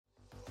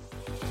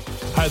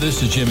Hi,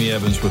 this is Jimmy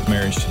Evans with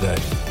Marriage Today.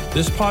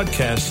 This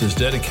podcast is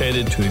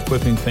dedicated to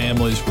equipping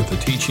families with the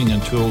teaching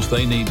and tools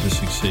they need to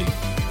succeed.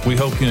 We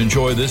hope you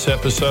enjoy this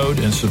episode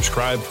and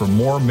subscribe for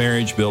more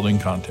marriage building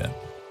content.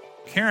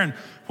 Karen,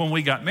 when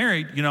we got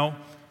married,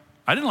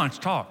 I didn't like to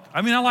talk.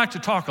 I liked to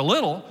talk a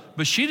little,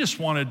 but she just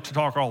wanted to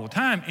talk all the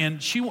time,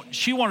 and she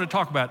wanted to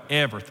talk about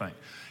everything.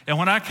 And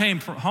when I came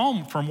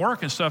home from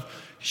work and stuff,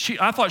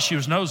 I thought she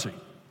was nosy,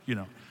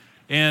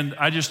 and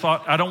I just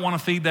thought, I don't want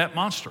to feed that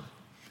monster.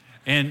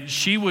 And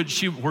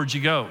where'd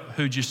you go?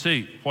 Who'd you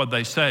see? What'd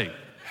they say?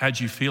 How'd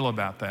you feel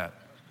about that?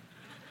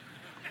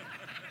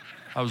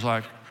 I was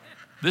like,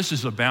 this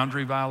is a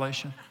boundary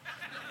violation.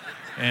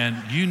 And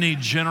you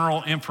need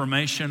general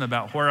information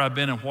about where I've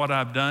been and what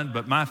I've done,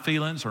 but my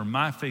feelings are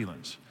my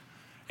feelings.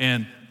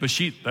 But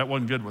that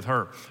wasn't good with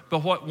her.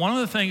 But one of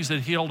the things that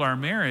healed our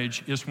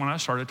marriage is when I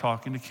started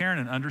talking to Karen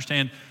and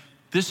understand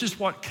this is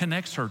what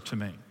connects her to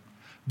me.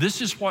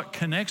 This is what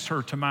connects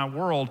her to my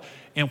world,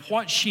 and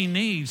what she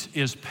needs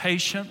is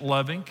patient,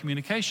 loving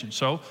communication.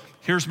 So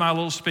here's my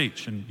little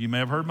speech, and you may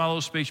have heard my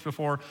little speech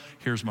before.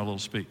 Here's my little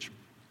speech.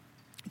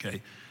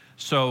 Okay,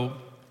 so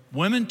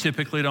women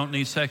typically don't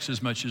need sex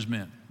as much as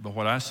men, but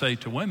what I say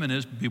to women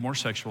is be more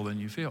sexual than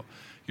you feel.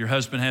 Your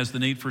husband has the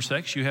need for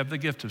sex, you have the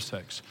gift of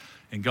sex.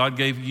 And God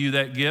gave you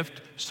that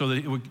gift so that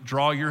it would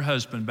draw your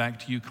husband back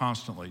to you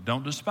constantly.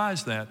 Don't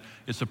despise that.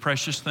 It's a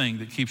precious thing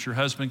that keeps your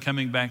husband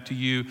coming back to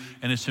you,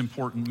 and it's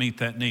important to meet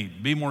that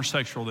need. Be more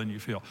sexual than you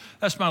feel.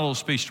 That's my little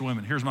speech to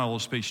women. Here's my little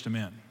speech to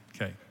men.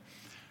 Okay.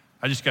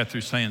 I just got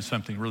through saying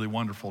something really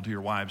wonderful to your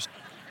wives,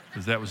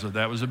 because that was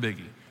a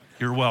biggie.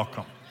 You're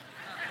welcome.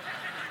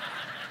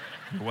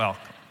 You're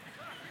welcome.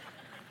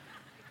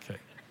 Okay.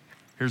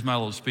 Here's my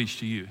little speech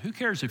to you. Who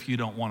cares if you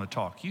don't want to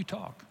talk? You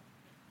talk.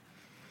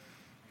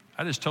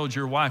 I just told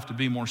your wife to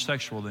be more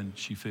sexual than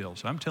she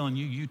feels. I'm telling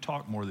you, you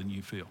talk more than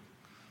you feel.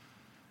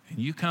 And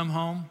you come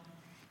home,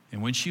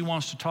 and when she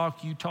wants to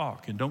talk, you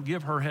talk. And don't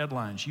give her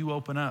headlines. You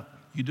open up.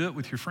 You do it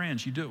with your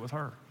friends. You do it with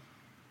her.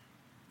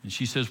 And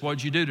she says,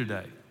 what'd you do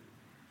today?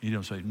 You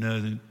don't say,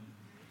 nothing.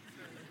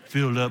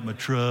 Filled up my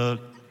truck.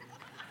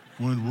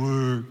 Went to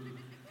work.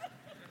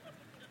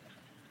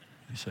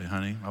 You say,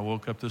 honey, I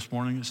woke up this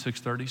morning at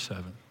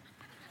 6:37.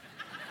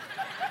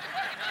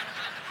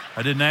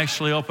 I didn't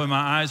actually open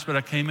my eyes, but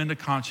I came into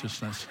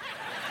consciousness.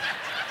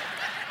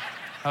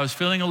 I was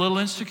feeling a little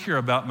insecure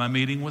about my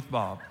meeting with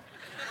Bob.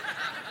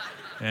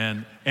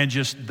 And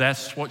just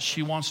that's what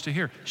she wants to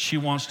hear. She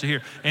wants to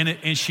hear.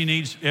 And she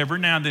needs every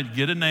now and then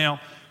get a nail,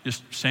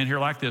 just stand here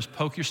like this,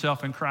 poke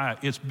yourself and cry.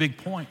 It's big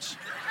points.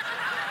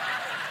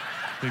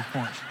 Big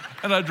points.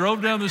 And I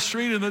drove down the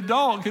street and the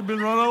dog had been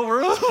run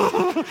over.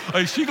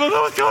 And she goes,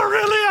 oh,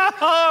 really?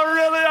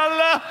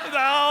 I love it.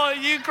 Oh,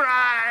 you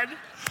cried.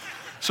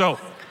 So,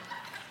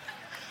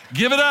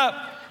 give it up.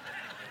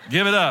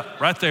 Give it up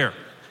right there.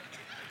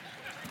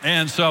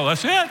 And so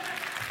that's it.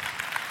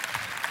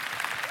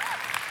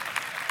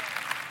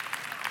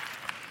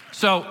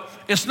 So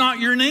it's not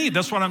your need.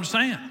 That's what I'm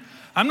saying.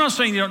 I'm not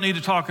saying you don't need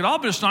to talk at all,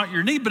 but it's not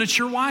your need, but it's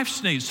your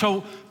wife's need.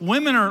 So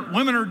women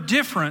are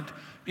different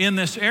in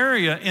this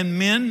area, and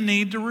men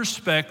need to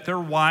respect their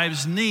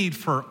wives' need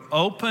for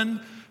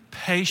open,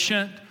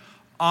 patient,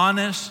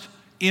 honest,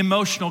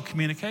 emotional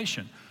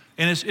communication.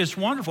 And it's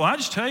wonderful. I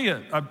just tell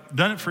you, I've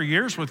done it for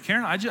years with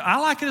Karen. I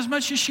like it as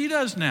much as she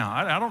does now.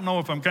 I don't know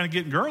if I'm kind of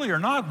getting girly or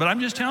not, but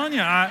I'm just telling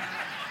you.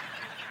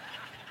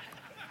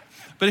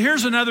 But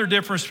here's another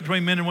difference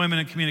between men and women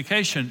in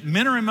communication.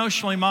 Men are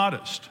emotionally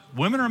modest.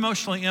 Women are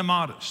emotionally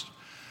immodest.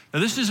 Now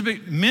this is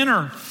men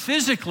are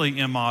physically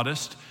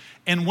immodest,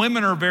 and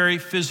women are very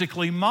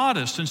physically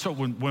modest. And so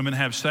when women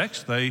have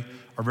sex, they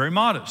are very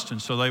modest.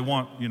 And so they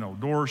want,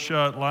 doors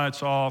shut,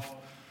 lights off,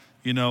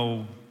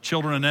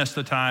 children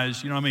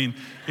anesthetized,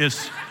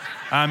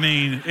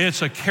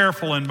 it's a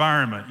careful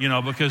environment,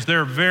 because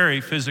they're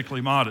very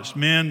physically modest.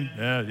 Men,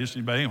 just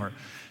anybody anywhere.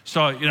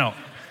 So,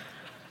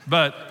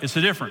 but it's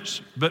a difference.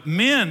 But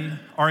men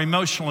are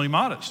emotionally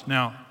modest.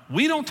 Now,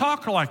 we don't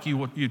talk like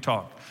you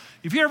talk.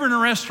 If you're ever in a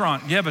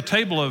restaurant, you have a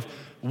table of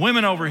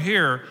women over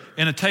here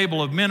and a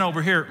table of men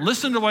over here,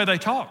 listen to the way they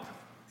talk.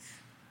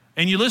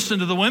 And you listen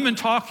to the women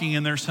talking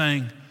and they're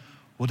saying,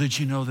 well, did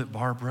you know that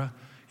Barbara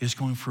is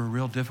going for a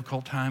real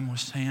difficult time with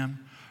Sam?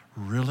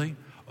 Really?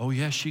 Oh,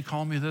 yes, she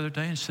called me the other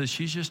day and said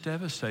she's just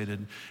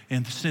devastated.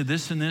 And said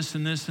this and this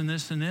and this and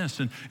this and this.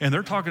 And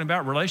they're talking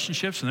about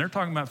relationships and they're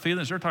talking about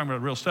feelings. They're talking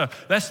about real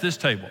stuff. That's this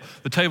table.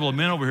 The table of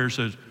men over here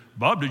says,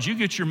 Bob, did you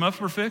get your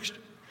muffler fixed?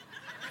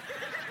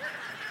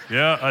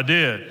 Yeah, I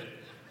did.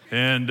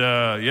 And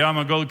I'm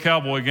going to go to the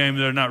Cowboy game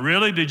the other night.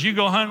 Really? Did you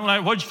go hunting?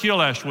 What'd you kill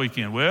last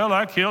weekend? Well,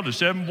 I killed a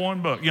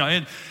 7-point buck.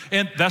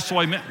 And that's the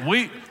way men,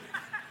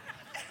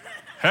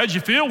 how'd you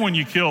feel when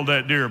you killed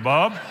that deer,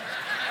 Bob?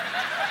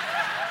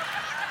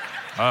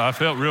 I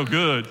felt real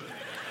good.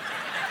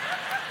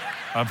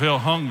 I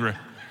felt hungry.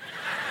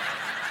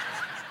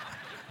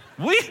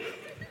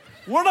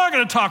 We're not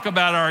going to talk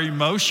about our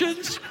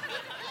emotions.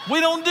 We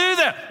don't do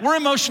that. We're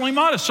emotionally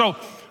modest. So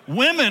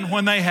women,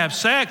 when they have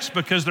sex,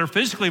 because they're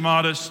physically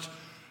modest,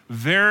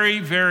 Very,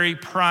 very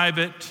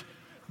private.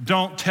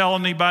 Don't tell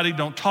anybody,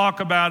 don't talk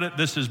about it.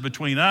 This is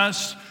between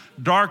us.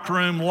 Dark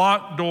room,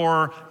 locked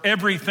door,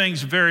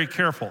 everything's very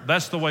careful.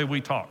 That's the way we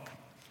talk.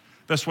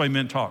 That's the way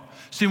men talk.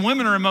 See,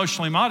 women are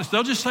emotionally modest.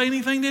 They'll just say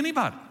anything to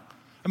anybody.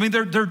 I mean,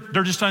 they're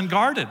just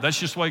unguarded. That's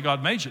just the way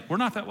God made you. We're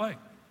not that way.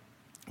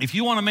 If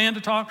you want a man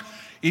to talk,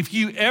 if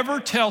you ever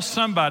tell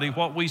somebody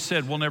what we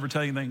said, we'll never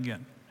tell you anything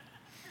again.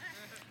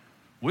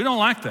 We don't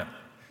like that.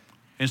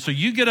 And so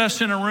you get us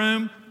in a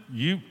room,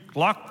 you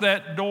lock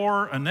that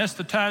door,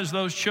 anesthetize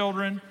those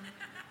children,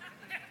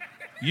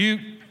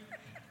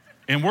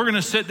 and we're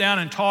gonna sit down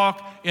and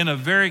talk in a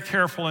very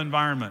careful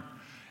environment.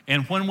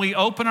 And when we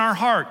open our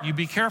heart, you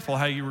be careful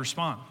how you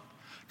respond,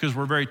 because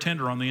we're very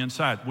tender on the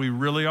inside. We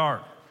really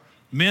are.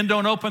 Men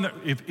don't open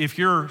if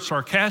you're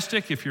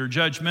sarcastic, if you're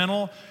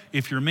judgmental,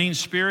 if you're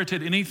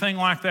mean-spirited, anything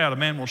like that, a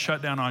man will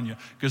shut down on you,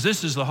 because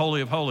this is the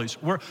Holy of Holies.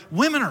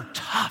 Women are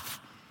tough.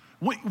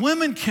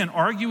 Women can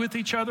argue with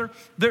each other.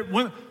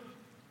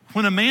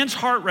 When a man's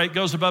heart rate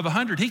goes above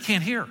 100, he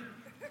can't hear.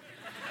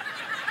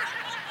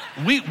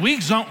 We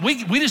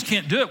just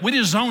can't do it. We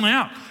just zone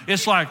out.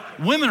 It's like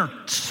women are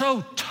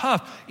so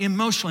tough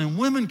emotionally, and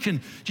women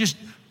can just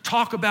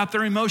talk about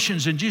their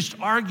emotions and just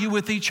argue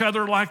with each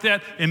other like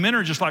that. And men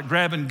are just like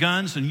grabbing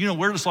guns, and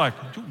we're just like,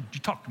 you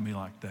talk to me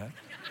like that.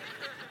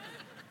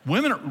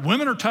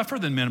 Women are tougher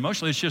than men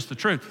emotionally. It's just the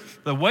truth.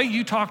 The way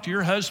you talk to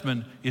your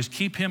husband is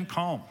keep him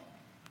calm.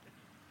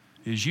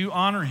 Is you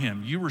honor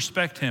him, you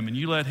respect him, and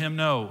you let him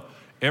know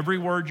every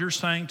word you're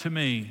saying to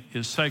me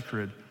is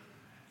sacred,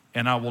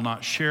 and I will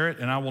not share it,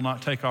 and I will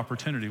not take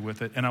opportunity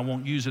with it, and I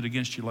won't use it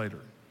against you later.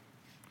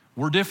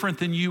 We're different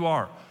than you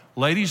are.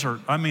 Ladies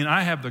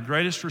I have the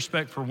greatest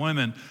respect for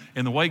women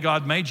and the way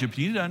God made you, but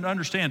you need to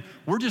understand,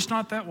 we're just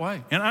not that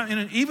way.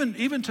 And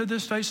even to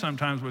this day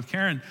sometimes with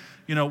Karen,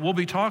 we'll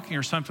be talking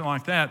or something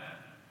like that.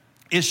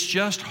 It's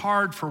just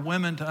hard for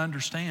women to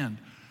understand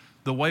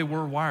the way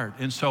we're wired.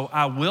 And so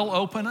I will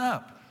open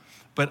up,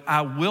 but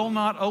I will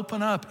not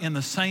open up in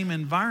the same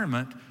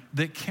environment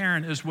that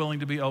Karen is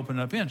willing to be opened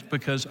up in,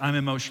 because I'm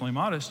emotionally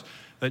modest.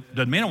 That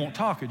doesn't mean I won't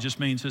talk. It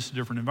just means it's a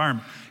different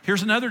environment.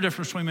 Here's another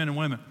difference between men and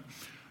women.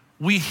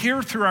 We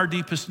hear through our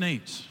deepest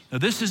needs. Now,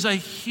 this is a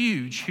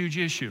huge, huge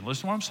issue.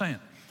 Listen to what I'm saying.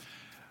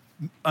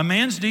 A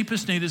man's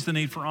deepest need is the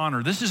need for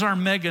honor. This is our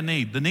mega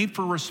need, the need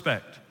for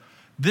respect.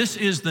 This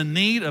is the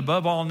need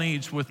above all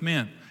needs with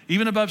men,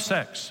 even above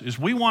sex, is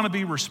we want to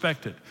be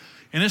respected.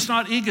 And it's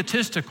not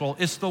egotistical,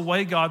 it's the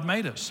way God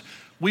made us.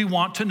 We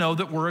want to know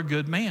that we're a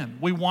good man.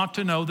 We want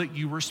to know that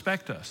you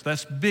respect us.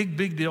 That's big,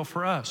 big deal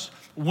for us.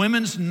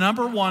 Women's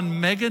number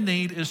one mega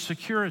need is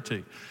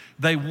security.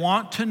 They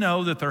want to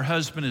know that their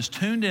husband is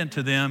tuned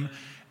into them,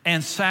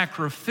 and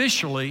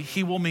sacrificially,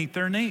 he will meet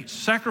their needs.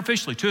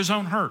 Sacrificially, to his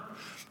own hurt.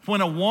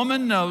 When a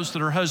woman knows that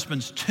her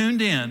husband's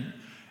tuned in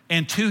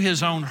and to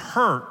his own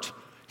hurt,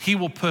 he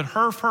will put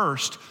her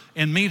first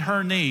and meet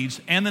her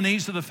needs and the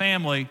needs of the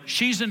family,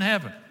 she's in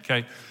heaven,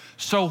 okay?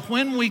 So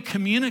when we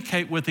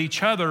communicate with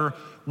each other,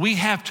 we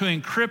have to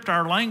encrypt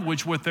our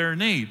language with their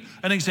need.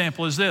 An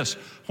example is this.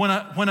 When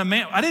a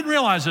man, I didn't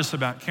realize this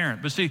about Karen,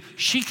 but see,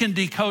 she can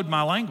decode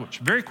my language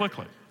very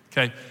quickly,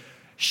 okay?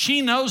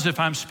 She knows if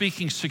I'm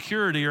speaking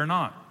security or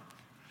not.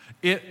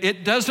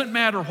 It doesn't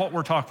matter what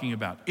we're talking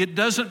about. It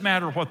doesn't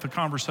matter what the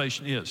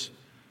conversation is.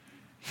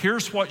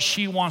 Here's what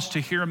she wants to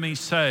hear me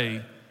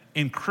say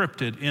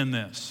encrypted in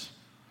this.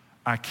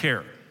 I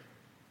care,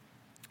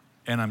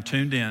 and I'm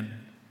tuned in,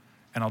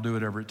 and I'll do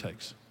whatever it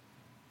takes.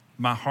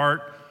 My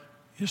heart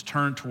is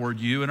turned toward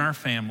you and our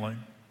family.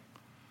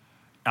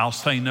 I'll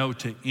say no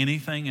to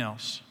anything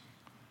else,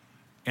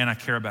 and I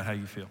care about how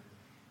you feel.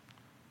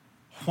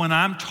 When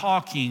I'm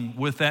talking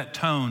with that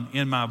tone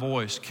in my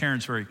voice,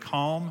 Karen's very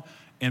calm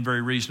and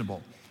very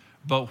reasonable.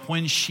 But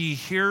when she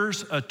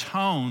hears a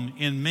tone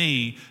in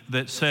me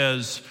that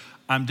says,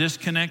 I'm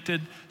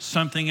disconnected,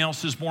 something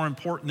else is more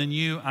important than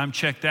you, I'm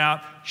checked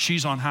out,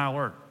 she's on high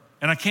alert.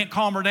 And I can't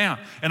calm her down.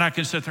 And I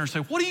can sit there and say,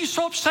 what are you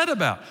so upset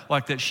about?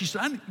 Like that. She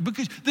said,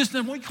 because this,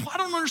 I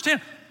don't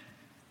understand.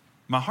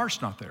 My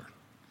heart's not there.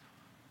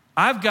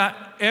 I've got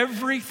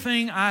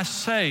everything I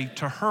say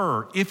to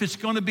her. If it's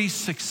going to be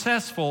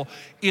successful,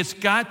 it's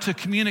got to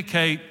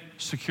communicate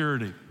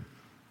security.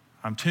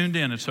 I'm tuned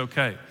in, it's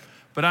okay.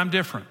 But I'm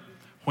different.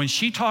 When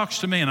she talks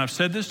to me, and I've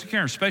said this to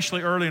Karen,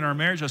 especially early in our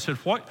marriage, I said,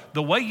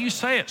 the way you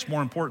say it's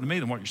more important to me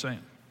than what you're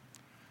saying.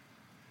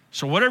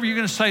 So whatever you're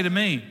going to say to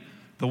me,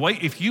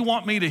 if you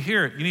want me to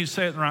hear it, you need to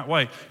say it the right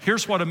way.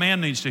 Here's what a man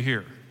needs to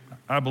hear.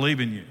 I believe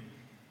in you.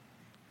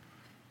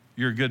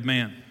 You're a good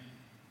man.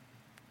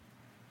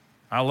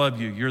 I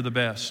love you. You're the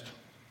best.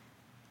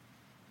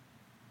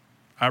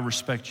 I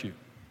respect you.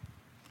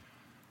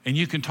 And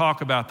you can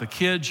talk about the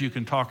kids, you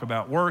can talk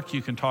about work,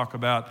 you can talk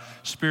about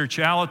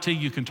spirituality,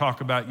 you can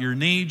talk about your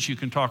needs, you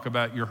can talk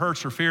about your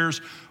hurts or fears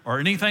or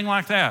anything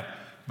like that.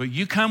 But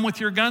you come with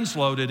your guns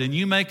loaded and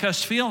you make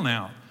us feel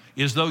now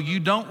as though you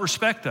don't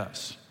respect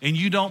us and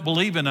you don't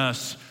believe in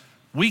us.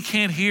 We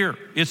can't hear.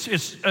 It's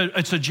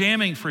a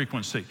jamming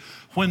frequency.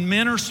 When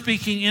men are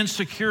speaking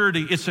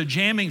insecurity, it's a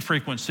jamming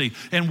frequency,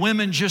 and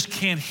women just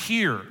can't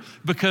hear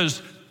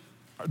because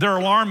their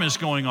alarm is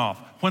going off.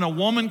 When a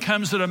woman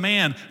comes at a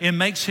man and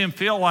makes him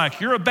feel like,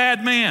 you're a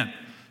bad man,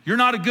 you're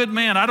not a good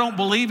man, I don't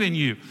believe in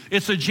you,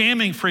 it's a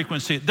jamming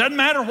frequency. It doesn't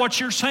matter what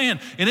you're saying,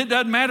 and it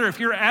doesn't matter if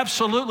you're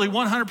absolutely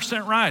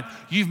 100% right.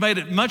 You've made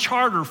it much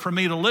harder for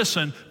me to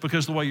listen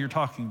because of the way you're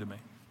talking to me.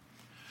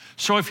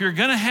 So if you're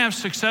gonna have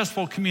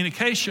successful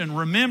communication,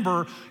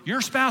 remember,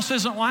 your spouse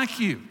isn't like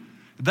you.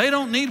 They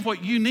don't need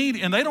what you need,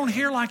 and they don't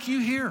hear like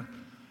you hear.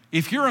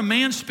 If you're a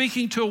man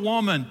speaking to a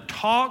woman,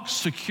 talk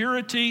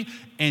security,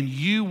 and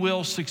you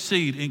will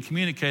succeed in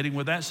communicating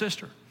with that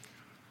sister.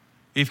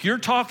 If you're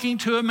talking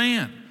to a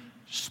man,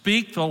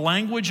 speak the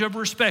language of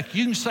respect.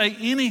 You can say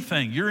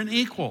anything, you're an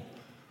equal,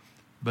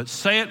 but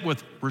say it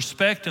with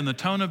respect in the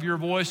tone of your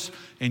voice,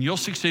 and you'll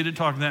succeed in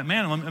talking to that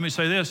man. Let me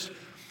say this,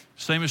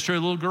 same is true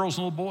of little girls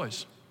and little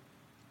boys.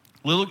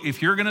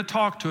 If you're gonna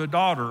talk to a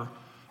daughter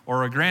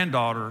or a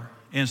granddaughter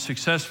and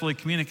successfully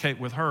communicate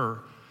with her,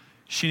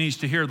 she needs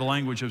to hear the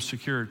language of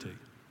security.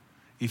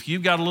 If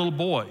you've got a little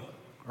boy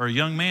or a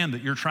young man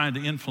that you're trying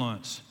to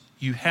influence,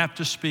 you have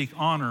to speak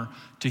honor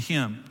to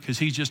him because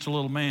he's just a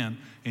little man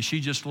and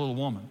she's just a little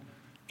woman.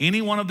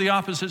 Any one of the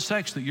opposite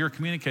sex that you're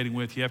communicating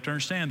with, you have to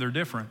understand they're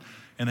different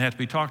and they have to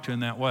be talked to in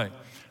that way.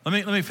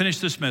 Let me finish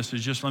this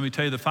message. Just let me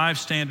tell you the 5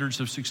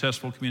 standards of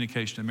successful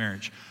communication in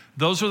marriage.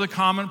 Those are the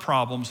common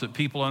problems that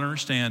people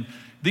understand.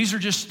 These are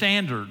just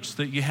standards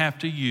that you have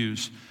to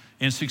use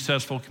in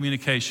successful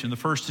communication. The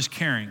first is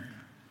caring.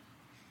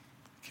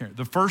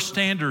 The first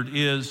standard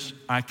is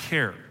I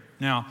care.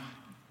 Now,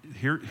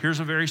 here's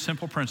a very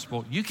simple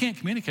principle. You can't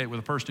communicate with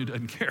a person who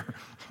doesn't care.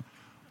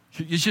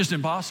 It's just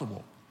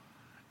impossible.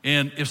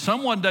 And if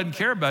someone doesn't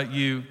care about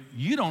you,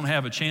 you don't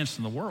have a chance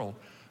in the world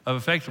of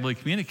effectively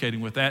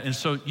communicating with that. And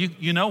so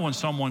you know when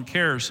someone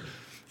cares.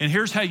 And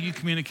here's how you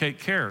communicate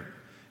care.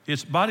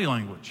 It's body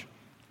language.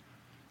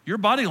 Your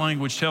body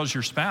language tells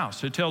your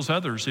spouse. It tells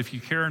others if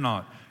you care or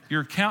not.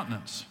 Your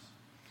countenance.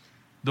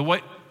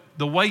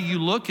 The way you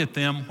look at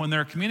them when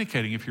they're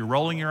communicating. If you're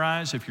rolling your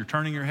eyes, if you're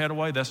turning your head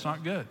away, that's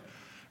not good.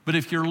 But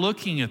if you're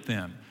looking at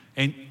them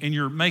and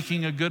you're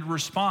making a good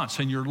response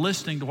and you're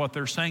listening to what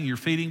they're saying, you're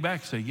feeding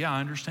back, say, yeah, I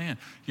understand.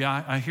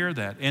 Yeah, I hear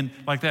that. And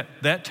like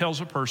that tells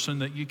a person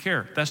that you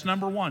care. That's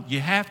number one. You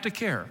have to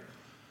care.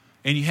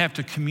 And you have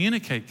to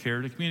communicate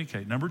care to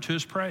communicate. Number 2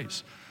 is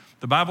praise.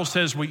 The Bible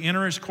says we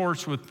enter his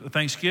courts with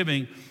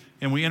thanksgiving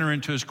and we enter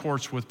into his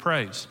courts with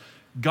praise.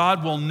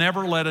 God will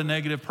never let a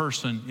negative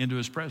person into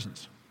his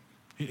presence.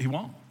 He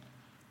won't.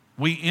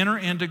 We enter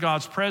into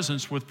God's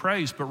presence with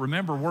praise, but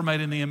remember, we're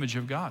made in the image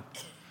of God.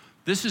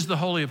 This is the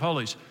Holy of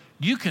Holies.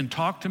 You can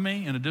talk to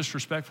me in a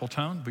disrespectful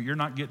tone, but you're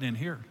not getting in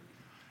here.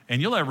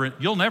 And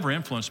you'll never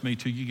influence me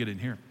till you get in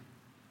here.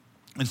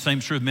 And the same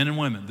is true of men and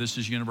women. This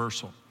is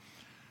universal.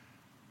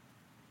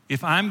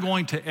 If I'm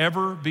going to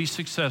ever be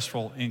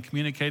successful in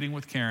communicating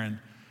with Karen,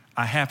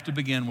 I have to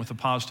begin with a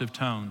positive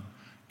tone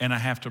and I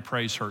have to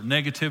praise her.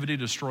 Negativity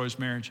destroys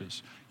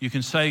marriages. You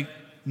can say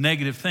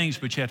negative things,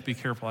 but you have to be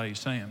careful how you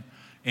say them.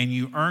 And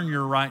you earn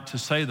your right to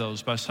say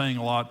those by saying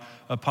a lot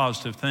of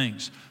positive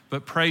things.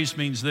 But praise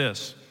means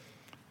this.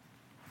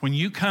 When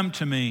you come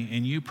to me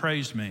and you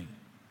praise me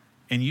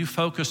and you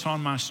focus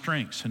on my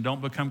strengths and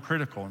don't become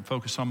critical and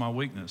focus on my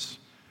weakness,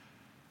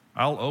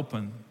 I'll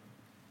open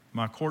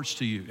my courts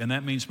to you, and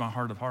that means my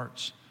heart of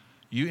hearts.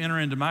 You enter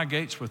into my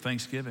gates with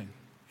thanksgiving,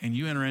 and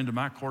you enter into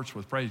my courts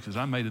with praise because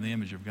I'm made in the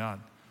image of God.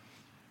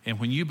 And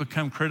when you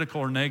become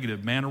critical or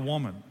negative, man or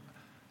woman,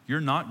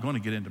 you're not going to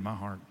get into my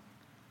heart.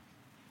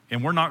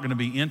 And we're not going to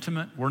be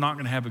intimate. We're not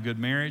going to have a good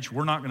marriage.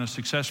 We're not going to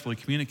successfully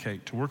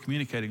communicate till we're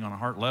communicating on a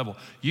heart level.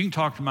 You can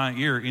talk to my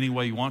ear any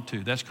way you want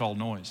to. That's called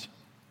noise.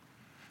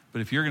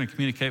 But if you're going to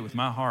communicate with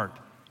my heart,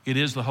 it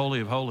is the Holy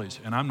of Holies,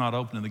 and I'm not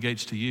opening the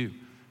gates to you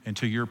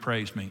until you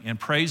praise me. And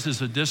praise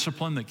is a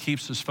discipline that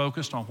keeps us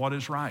focused on what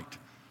is right.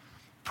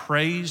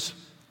 Praise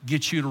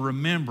gets you to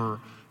remember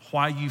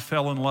why you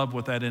fell in love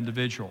with that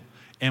individual.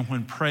 And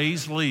when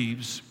praise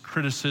leaves,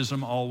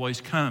 criticism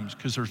always comes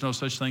because there's no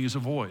such thing as a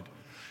void.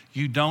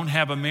 You don't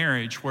have a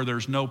marriage where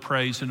there's no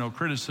praise and no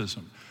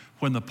criticism.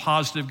 When the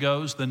positive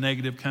goes, the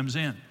negative comes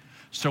in.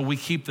 So we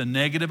keep the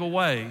negative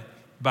away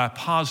by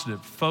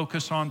positive.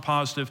 Focus on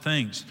positive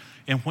things.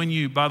 And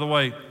by the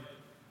way,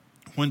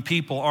 when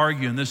people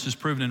argue, and this is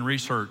proven in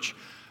research,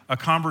 a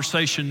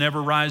conversation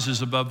never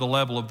rises above the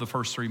level of the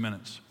first 3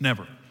 minutes.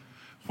 Never.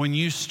 When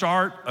you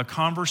start a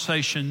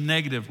conversation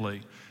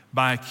negatively,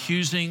 by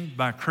accusing,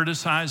 by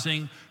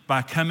criticizing,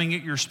 by coming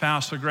at your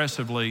spouse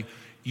aggressively,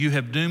 you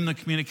have doomed the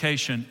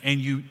communication, and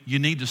you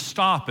need to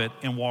stop it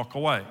and walk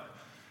away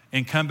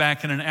and come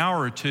back in an hour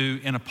or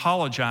two and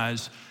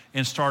apologize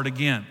and start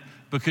again.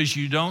 Because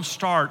you don't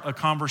start a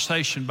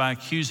conversation by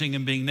accusing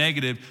and being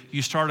negative.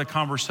 You start a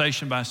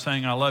conversation by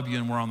saying, I love you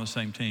and we're on the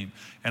same team.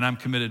 And I'm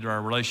committed to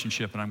our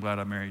relationship and I'm glad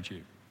I married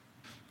you.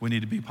 We need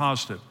to be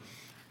positive.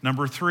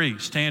 Number 3,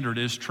 standard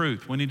is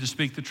truth. We need to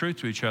speak the truth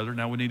to each other.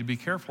 Now we need to be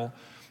careful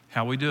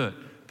how we do it.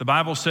 The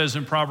Bible says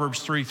in Proverbs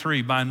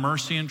 3:3, bind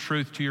mercy and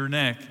truth to your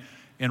neck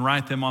and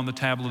write them on the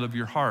tablet of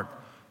your heart.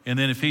 And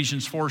then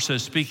Ephesians 4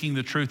 says, speaking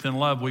the truth in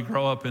love, we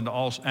grow up into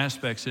all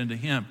aspects into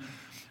him.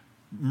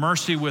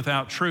 Mercy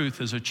without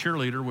truth is a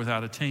cheerleader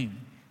without a team.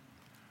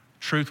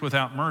 Truth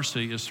without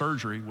mercy is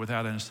surgery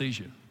without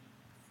anesthesia.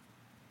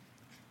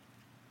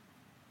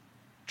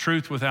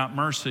 Truth without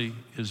mercy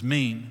is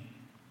mean,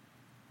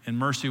 and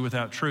mercy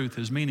without truth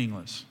is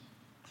meaningless.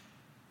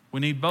 We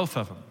need both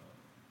of them.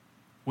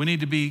 We need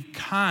to be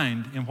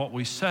kind in what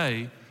we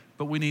say,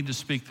 but we need to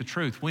speak the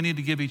truth. We need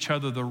to give each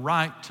other the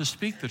right to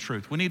speak the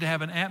truth. We need to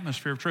have an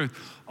atmosphere of truth.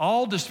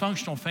 All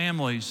dysfunctional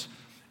families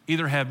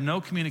either have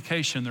no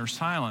communication, they're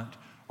silent,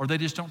 or they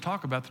just don't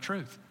talk about the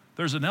truth.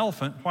 There's an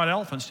white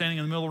elephant standing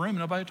in the middle of the room and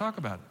nobody talk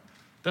about it.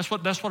 That's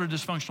what a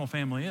dysfunctional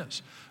family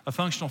is. A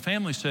functional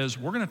family says,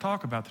 we're going to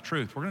talk about the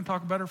truth. We're going to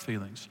talk about our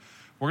feelings.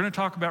 We're going to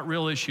talk about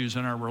real issues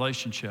in our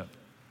relationship,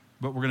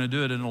 but we're going to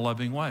do it in a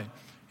loving way.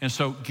 And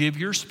so give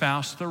your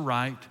spouse the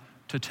right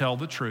to tell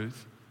the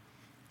truth,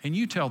 and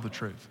you tell the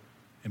truth.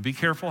 And be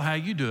careful how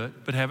you do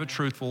it, but have a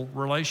truthful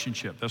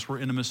relationship. That's where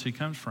intimacy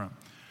comes from.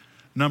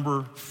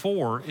 Number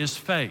 4 is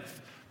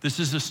faith. This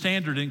is a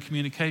standard in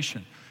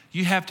communication.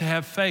 You have to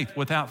have faith.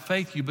 Without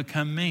faith, you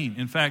become mean.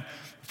 In fact,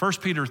 1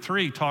 Peter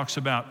 3 talks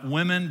about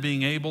women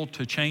being able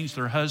to change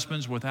their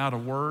husbands without a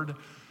word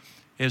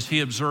as he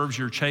observes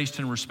your chaste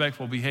and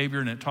respectful behavior,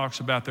 and it talks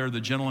about there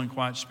the gentle and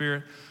quiet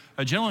spirit.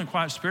 A gentle and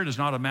quiet spirit is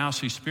not a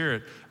mousy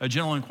spirit. A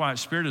gentle and quiet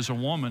spirit is a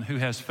woman who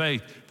has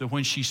faith that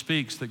when she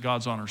speaks that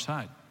God's on her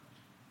side.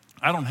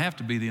 I don't have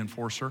to be the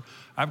enforcer.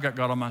 I've got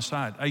God on my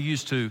side. I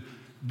used to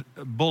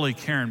bully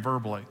Karen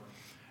verbally.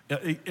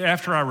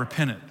 After I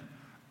repented,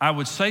 I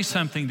would say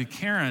something to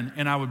Karen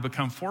and I would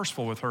become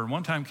forceful with her. And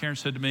one time Karen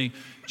said to me,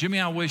 Jimmy,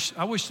 I wish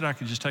that I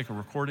could just take a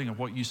recording of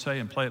what you say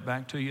and play it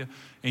back to you,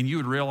 and you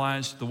would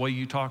realize the way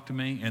you talk to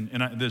me.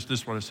 This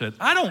is what I said.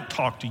 I don't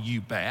talk to you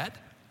bad.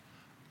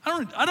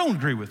 I don't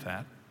agree with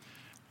that.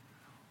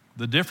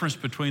 The difference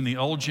between the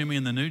old Jimmy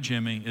and the new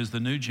Jimmy is the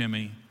new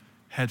Jimmy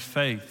had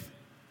faith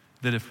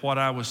that if what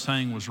I was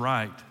saying was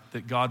right,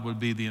 that God would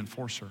be the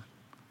enforcer.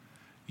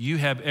 You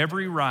have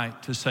every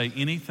right to say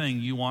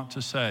anything you want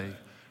to say.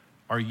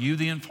 Are you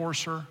the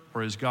enforcer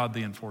or is God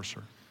the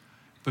enforcer?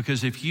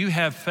 Because if you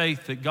have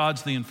faith that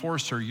God's the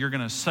enforcer, you're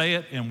going to say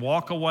it and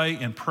walk away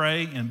and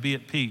pray and be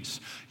at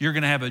peace. You're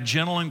going to have a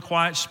gentle and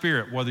quiet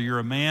spirit, whether you're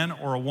a man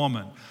or a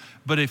woman.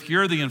 But if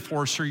you're the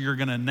enforcer, you're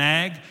going to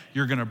nag,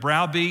 you're going to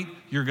browbeat,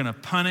 you're going to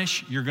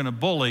punish, you're going to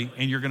bully,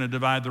 and you're going to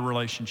divide the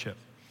relationship.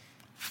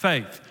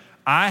 Faith.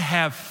 I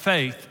have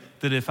faith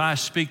that if I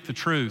speak the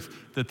truth,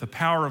 that the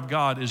power of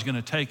God is going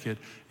to take it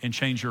and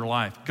change your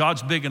life.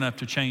 God's big enough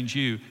to change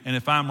you, and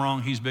if I'm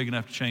wrong, he's big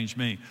enough to change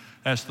me.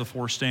 That's the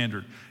 4th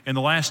standard. And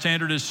the last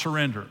standard is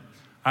surrender.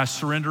 I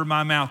surrender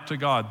my mouth to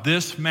God.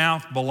 This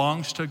mouth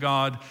belongs to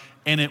God,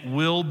 and it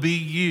will be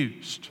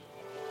used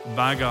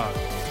by God.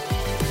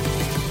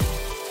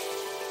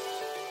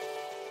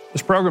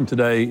 This program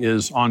today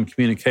is on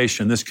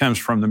communication. This comes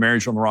from the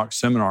Marriage on the Rock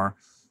seminar,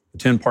 a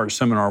 10-part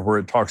seminar where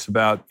it talks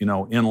about,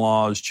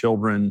 in-laws,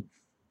 children,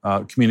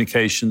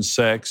 communication,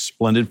 sex,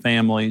 blended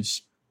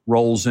families,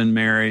 roles in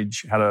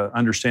marriage, how to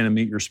understand and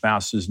meet your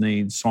spouse's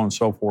needs, so on and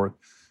so forth.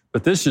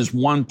 But this is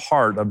one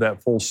part of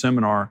that full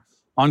seminar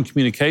on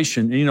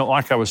communication. And,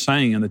 like I was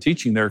saying in the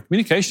teaching there,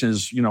 communication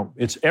is,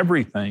 it's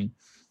everything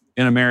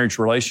in a marriage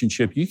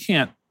relationship. You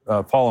can't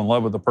fall in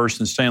love with a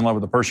person, stay in love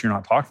with the person you're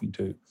not talking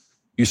to.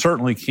 You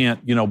certainly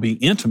can't, be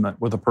intimate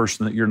with a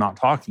person that you're not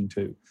talking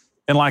to.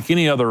 And like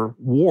any other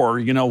war,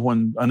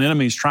 when an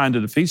enemy's trying to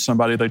defeat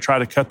somebody, they try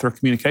to cut their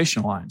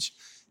communication lines.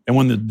 And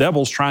when the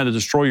devil's trying to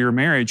destroy your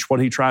marriage, what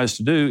he tries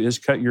to do is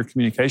cut your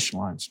communication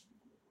lines.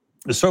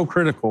 It's so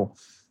critical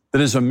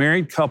that as a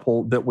married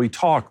couple that we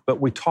talk,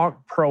 but we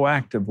talk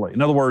proactively.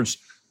 In other words,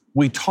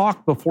 we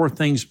talk before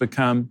things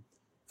become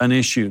an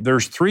issue.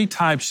 There's 3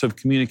 types of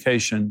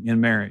communication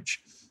in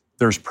marriage.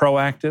 There's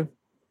proactive,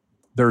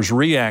 there's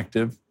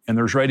reactive, and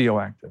there's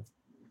radioactive.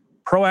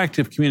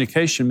 Proactive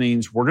communication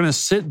means we're going to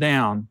sit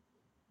down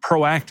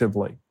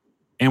proactively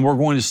and we're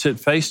going to sit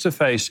face to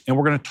face and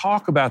we're going to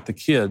talk about the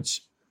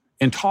kids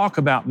and talk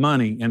about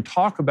money and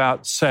talk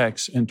about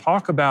sex and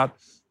talk about,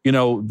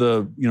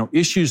 the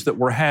issues that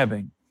we're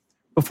having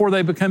before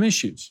they become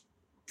issues.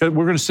 We're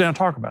going to sit down and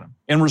talk about them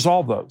and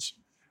resolve those.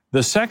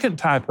 The second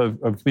type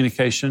of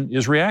communication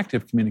is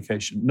reactive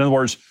communication. In other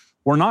words,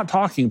 we're not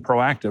talking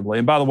proactively.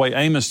 And by the way,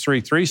 Amos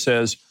 3:3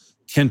 says,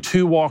 can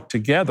 2 walk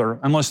together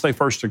unless they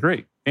first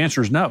agree? The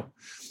answer is no.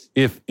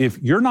 If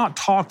you're not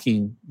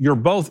talking,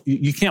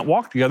 you can't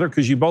walk together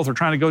because you both are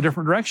trying to go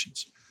different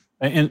directions.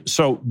 And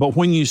so, but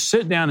when you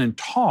sit down and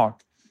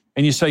talk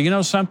and you say,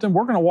 something,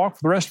 we're going to walk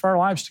for the rest of our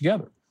lives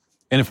together.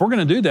 And if we're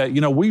going to do that,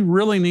 we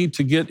really need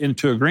to get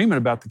into agreement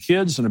about the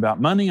kids and about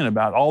money and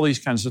about all these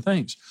kinds of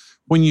things.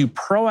 When you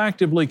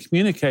proactively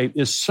communicate,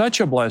 it's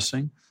such a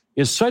blessing.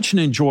 It's such an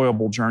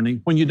enjoyable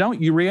journey. When you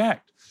don't, you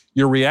react.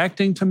 You're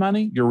reacting to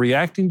money, you're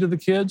reacting to the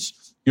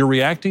kids, you're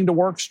reacting to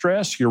work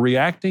stress, you're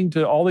reacting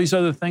to all these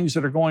other things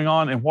that are going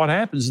on. And what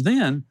happens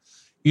then,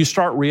 you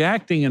start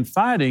reacting and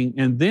fighting,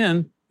 and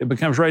then it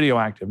becomes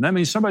radioactive. And that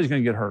means somebody's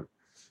going to get hurt.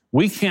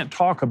 We can't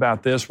talk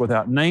about this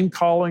without name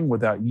calling,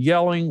 without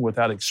yelling,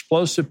 without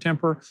explosive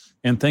temper,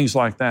 and things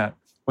like that.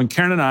 When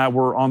Karen and I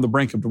were on the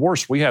brink of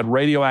divorce, we had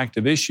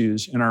radioactive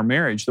issues in our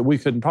marriage that we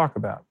couldn't talk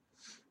about.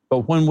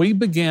 But when we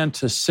began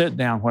to sit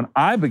down, when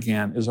I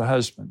began as a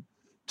husband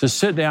to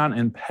sit down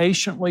and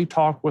patiently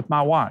talk with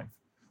my wife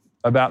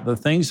about the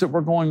things that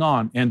were going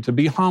on and to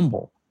be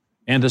humble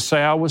and to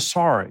say I was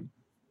sorry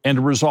and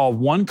to resolve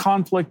one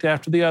conflict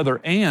after the other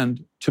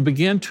and to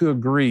begin to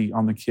agree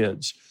on the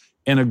kids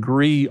and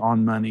agree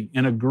on money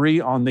and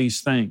agree on these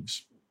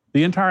things,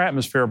 the entire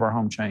atmosphere of our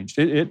home changed.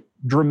 It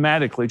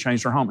dramatically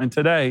changed our home. And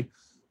today,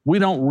 we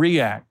don't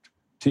react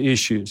to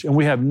issues, and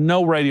we have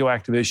no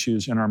radioactive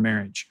issues in our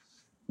marriage.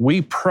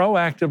 We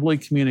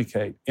proactively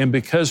communicate, and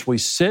because we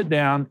sit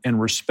down and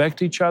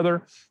respect each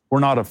other, we're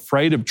not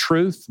afraid of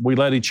truth. We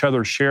let each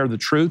other share the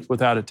truth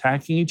without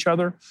attacking each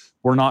other.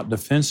 We're not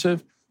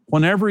defensive.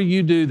 Whenever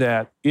you do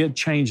that, it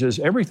changes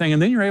everything,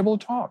 and then you're able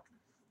to talk.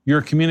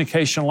 Your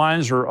communication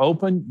lines are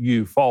open.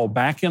 You fall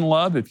back in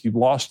love if you've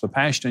lost the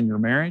passion in your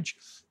marriage.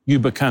 You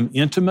become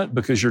intimate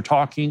because you're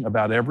talking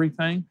about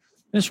everything.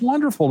 It's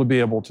wonderful to be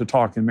able to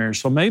talk in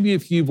marriage. So maybe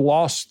if you've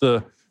lost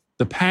the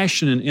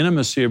passion and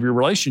intimacy of your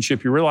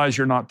relationship, you realize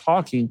you're not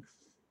talking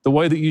the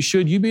way that you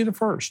should, you be the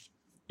first.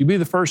 You be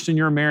the first in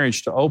your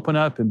marriage to open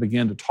up and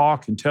begin to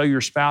talk and tell your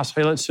spouse,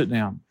 hey, let's sit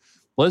down.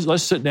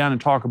 Let's sit down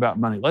and talk about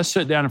money. Let's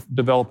sit down and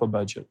develop a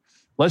budget.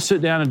 Let's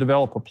sit down and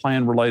develop a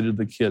plan related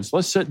to the kids.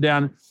 Let's sit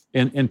down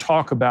and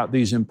talk about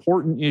these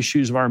important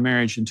issues of our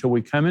marriage until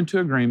we come into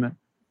agreement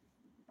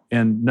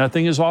and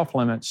nothing is off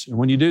limits. And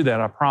when you do that,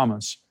 I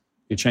promise,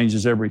 it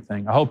changes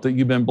everything. I hope that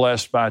you've been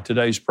blessed by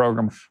today's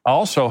program. I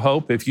also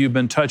hope if you've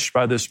been touched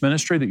by this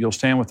ministry that you'll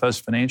stand with us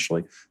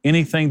financially.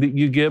 Anything that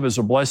you give is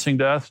a blessing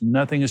to us.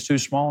 Nothing is too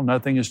small.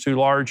 Nothing is too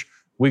large.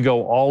 We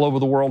go all over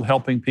the world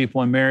helping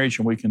people in marriage,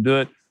 and we can do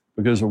it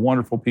because of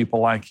wonderful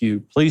people like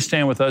you. Please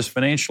stand with us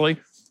financially.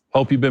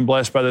 Hope you've been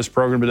blessed by this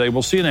program today.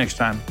 We'll see you next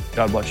time.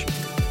 God bless you.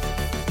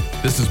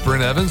 This is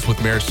Brent Evans with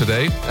Marriage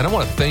Today, and I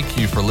want to thank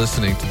you for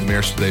listening to the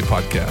Marriage Today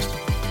podcast.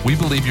 We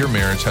believe your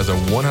marriage has a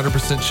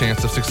 100%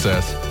 chance of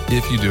success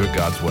if you do it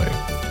God's way.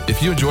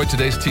 If you enjoyed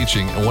today's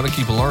teaching and want to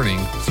keep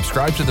learning,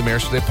 subscribe to the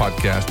Marriage Today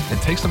podcast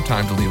and take some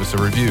time to leave us a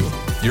review.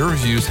 Your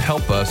reviews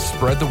help us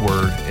spread the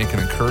word and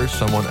can encourage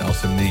someone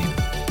else in need.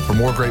 For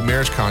more great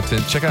marriage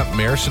content, check out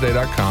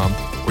marriagetoday.com,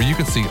 where you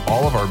can see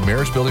all of our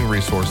marriage building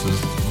resources,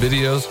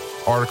 videos,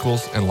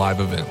 articles, and live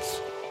events.